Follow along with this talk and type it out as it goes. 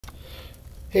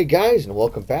Hey guys, and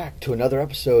welcome back to another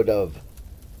episode of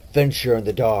Venture in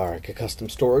the Dark, a custom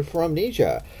story for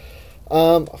Amnesia.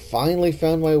 Finally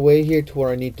found my way here to where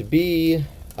I need to be,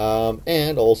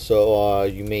 and also,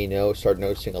 you may start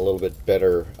noticing a little bit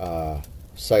better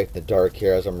sight in the dark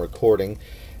here as I'm recording,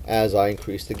 as I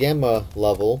increase the gamma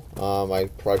level. I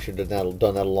probably should have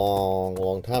done that a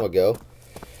long time ago.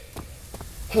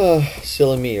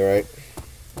 Silly me, right?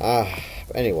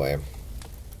 Anyway.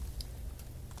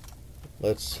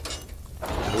 Let's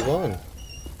move on.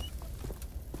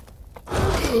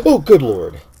 Oh, good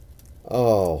lord.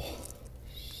 Oh,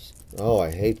 I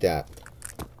hate that.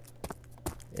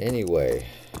 Anyway.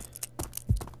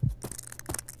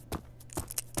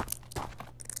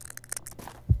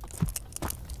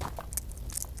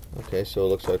 Okay, so it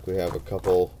looks like we have a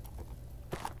couple...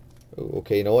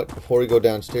 Okay, you know what? Before we go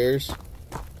downstairs,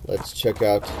 let's check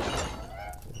out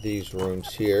these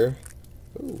rooms here.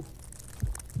 Ooh.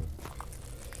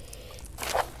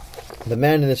 The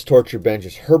man in this torture bench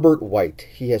is Herbert White.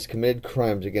 He has committed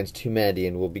crimes against humanity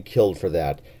and will be killed for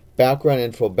that. Background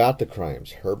info about the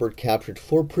crimes. Herbert captured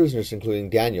 4 prisoners, including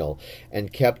Daniel,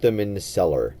 and kept them in the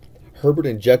cellar. Herbert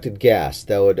injected gas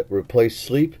that would replace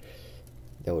sleep.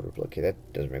 Okay,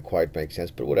 that doesn't quite make sense,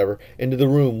 but whatever. Into the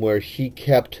room where he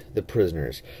kept the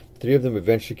prisoners. 3 of them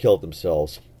eventually killed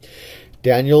themselves.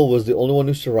 Daniel was the only one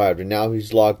who survived, and now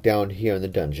he's locked down here in the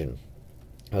dungeon.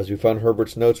 As we found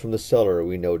Herbert's notes from the cellar,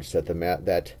 we noticed that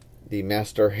the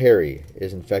master Harry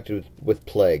is infected with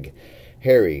plague.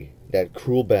 Harry, that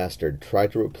cruel bastard,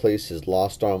 tried to replace his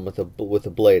lost arm with a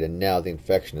blade, and now the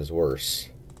infection is worse.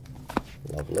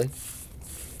 Lovely.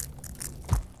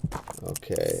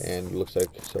 Okay, and it looks like,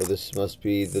 so this must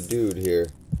be the dude here.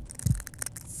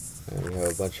 And we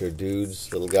have a bunch of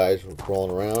dudes, little guys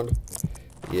crawling around.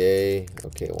 Yay.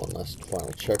 Okay, one last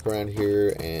final check around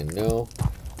here, and no.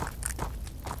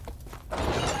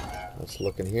 Let's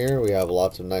look in here. We have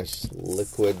lots of nice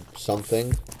liquid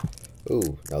something.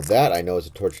 Ooh, now that I know is a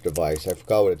torture device. I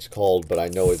forgot what it's called, but I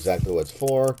know exactly what it's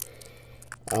for.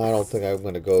 I don't think I'm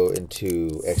going to go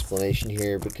into explanation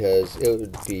here because it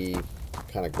would be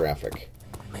kind of graphic.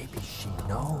 Maybe she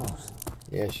knows.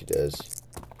 Yeah, she does.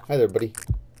 Hi there, buddy.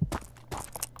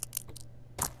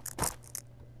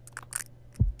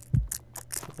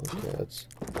 Okay, let's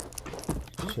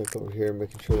check over here,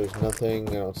 making sure there's nothing.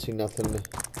 I don't see nothing.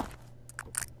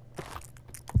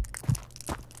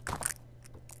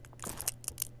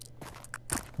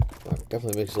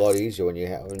 Definitely makes it a lot easier when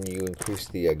you increase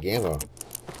the gamma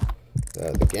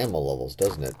levels,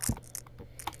 doesn't it?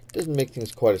 Doesn't make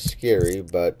things quite as scary,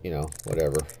 but you know,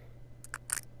 whatever.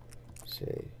 Let's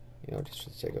see, you know, just for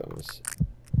the sake of this.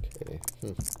 Okay,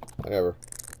 whatever.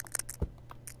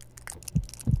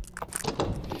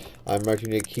 I'm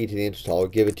marking a key to the install. I'll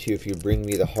give it to you if you bring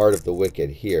me the heart of the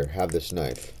wicked. Here, have this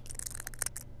knife.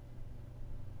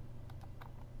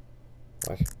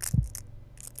 What?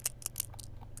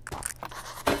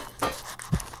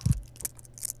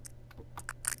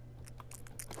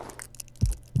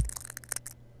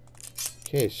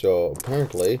 Okay, so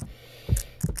apparently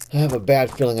I have a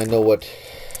bad feeling I know what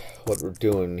we're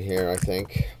doing here, I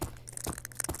think.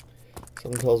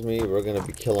 Something tells me we're going to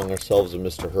be killing ourselves and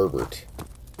Mr. Herbert.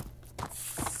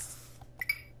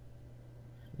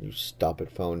 You stop it,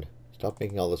 phone. Stop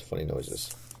making all those funny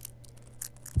noises.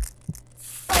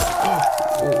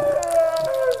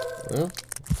 Well,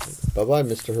 bye-bye,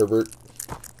 Mr. Herbert.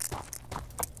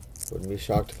 Wouldn't be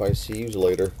shocked if I see you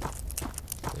later.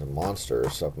 There's a monster or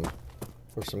something.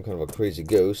 Or some kind of a crazy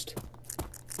ghost.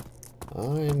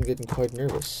 I'm getting quite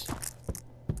nervous.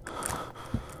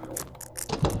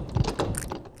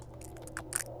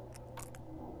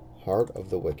 Heart of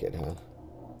the wicked, huh?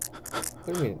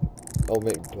 What do you mean? Oh,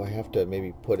 maybe, do I have to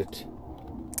maybe put it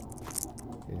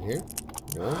in here?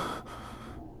 No?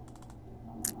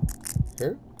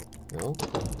 Here? No?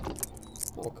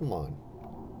 Oh, come on.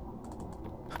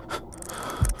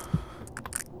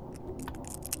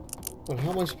 Well,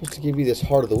 how am I supposed to give you this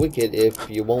heart of the wicked if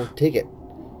you won't take it?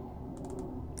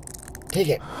 Take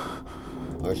it!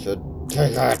 I said,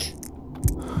 take it!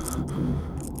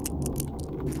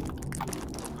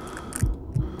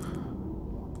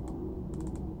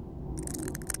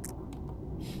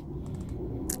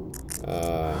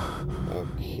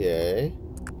 Okay.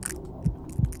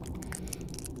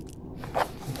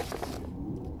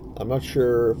 I'm not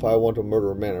sure if I want to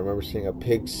murder a man. I remember seeing a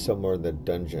pig somewhere in the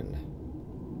dungeon.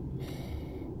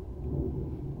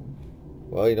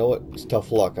 Well, you know what? It's tough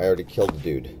luck. I already killed the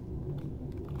dude.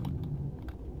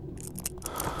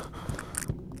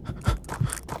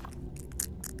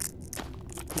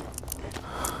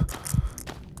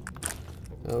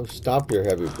 Oh, stop your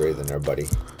heavy breathing there, buddy.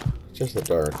 just the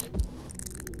dark.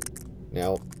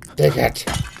 Now, take it!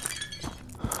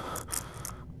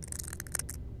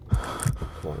 Come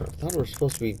on, I thought we were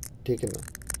supposed to be taking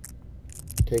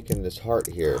this heart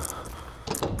here.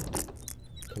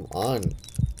 Come on.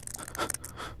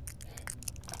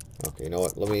 Okay, you know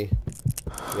what? Let me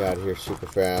get out of here super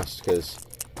fast, because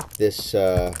this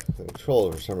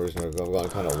controller, for some reason, has gone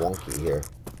kind of wonky here.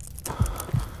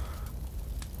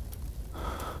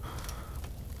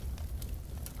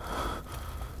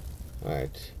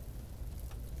 Alright.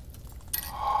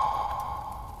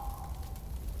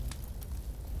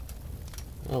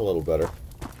 A little better.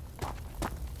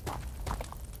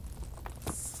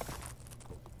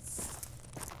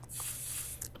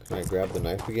 Can I grab the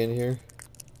knife again here?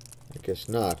 I guess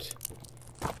not.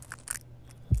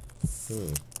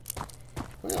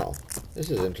 Well, this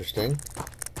is interesting.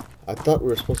 I thought we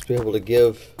were supposed to be able to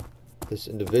give this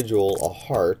individual a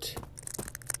heart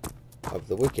of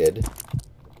the wicked,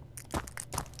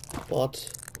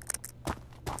 but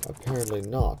apparently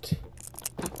not.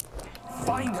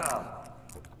 Find her!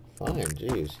 Fine,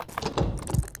 jeez.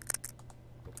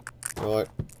 You know what?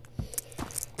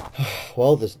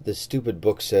 Well, the stupid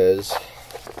book says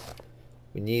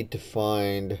we need to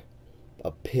find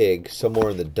a pig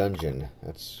somewhere in the dungeon.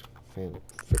 That's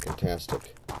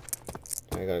freaking-tastic.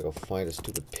 I gotta go find a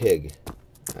stupid pig.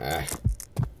 I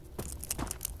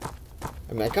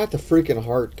mean, I got the freaking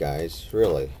heart, guys.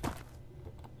 Really.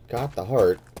 Got the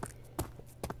heart.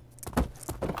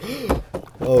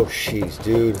 Oh, jeez,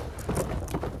 dude.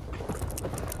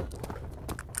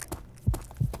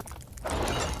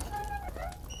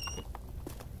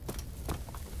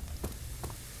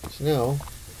 So now,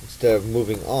 instead of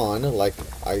moving on, like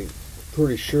I'm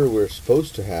pretty sure we're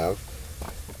supposed to have...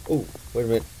 Oh, wait a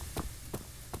minute.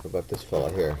 What about this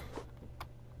fella here?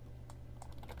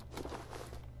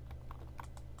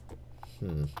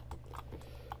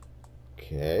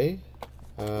 Okay.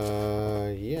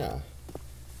 Yeah.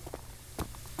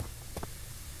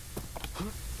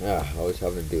 Always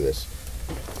having to do this.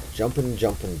 Jumping.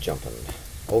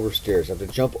 Over stairs. I have to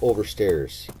jump over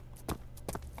stairs.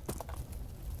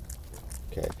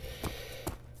 Okay.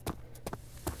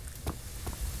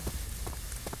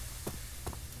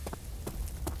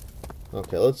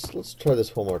 Okay, let's try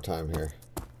this one more time here.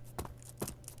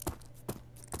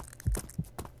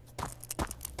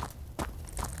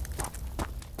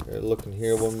 Okay, looking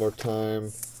here one more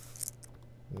time.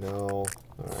 No.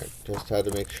 Alright, just had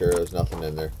to make sure there's nothing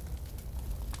in there.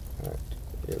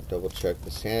 Alright, double check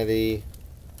the sanity.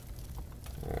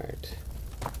 Alright.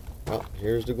 Well,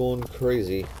 here's the going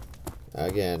crazy.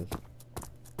 Again.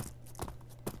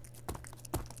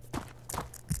 I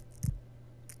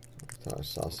thought I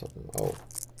saw something. Oh.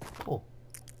 Oh.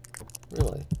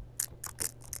 Really?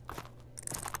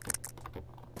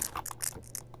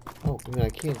 Oh, I mean, I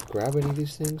can't grab any of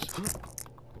these things?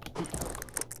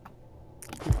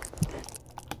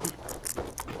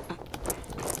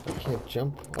 I can't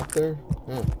jump up there?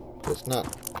 Guess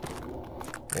not.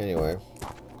 Anyway.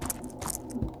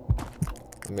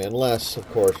 I mean, unless, of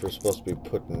course, we're supposed to be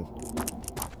putting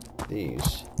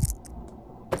these.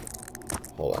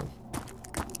 Hold on.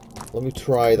 Let me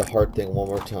try the heart thing one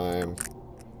more time.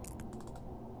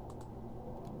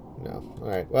 No.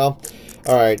 Alright, well,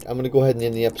 alright, I'm going to go ahead and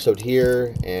end the episode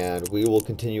here, and we will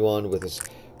continue on with this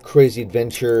crazy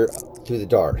adventure through the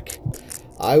dark.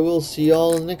 I will see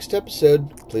y'all in the next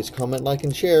episode. Please comment, like,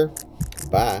 and share.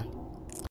 Bye.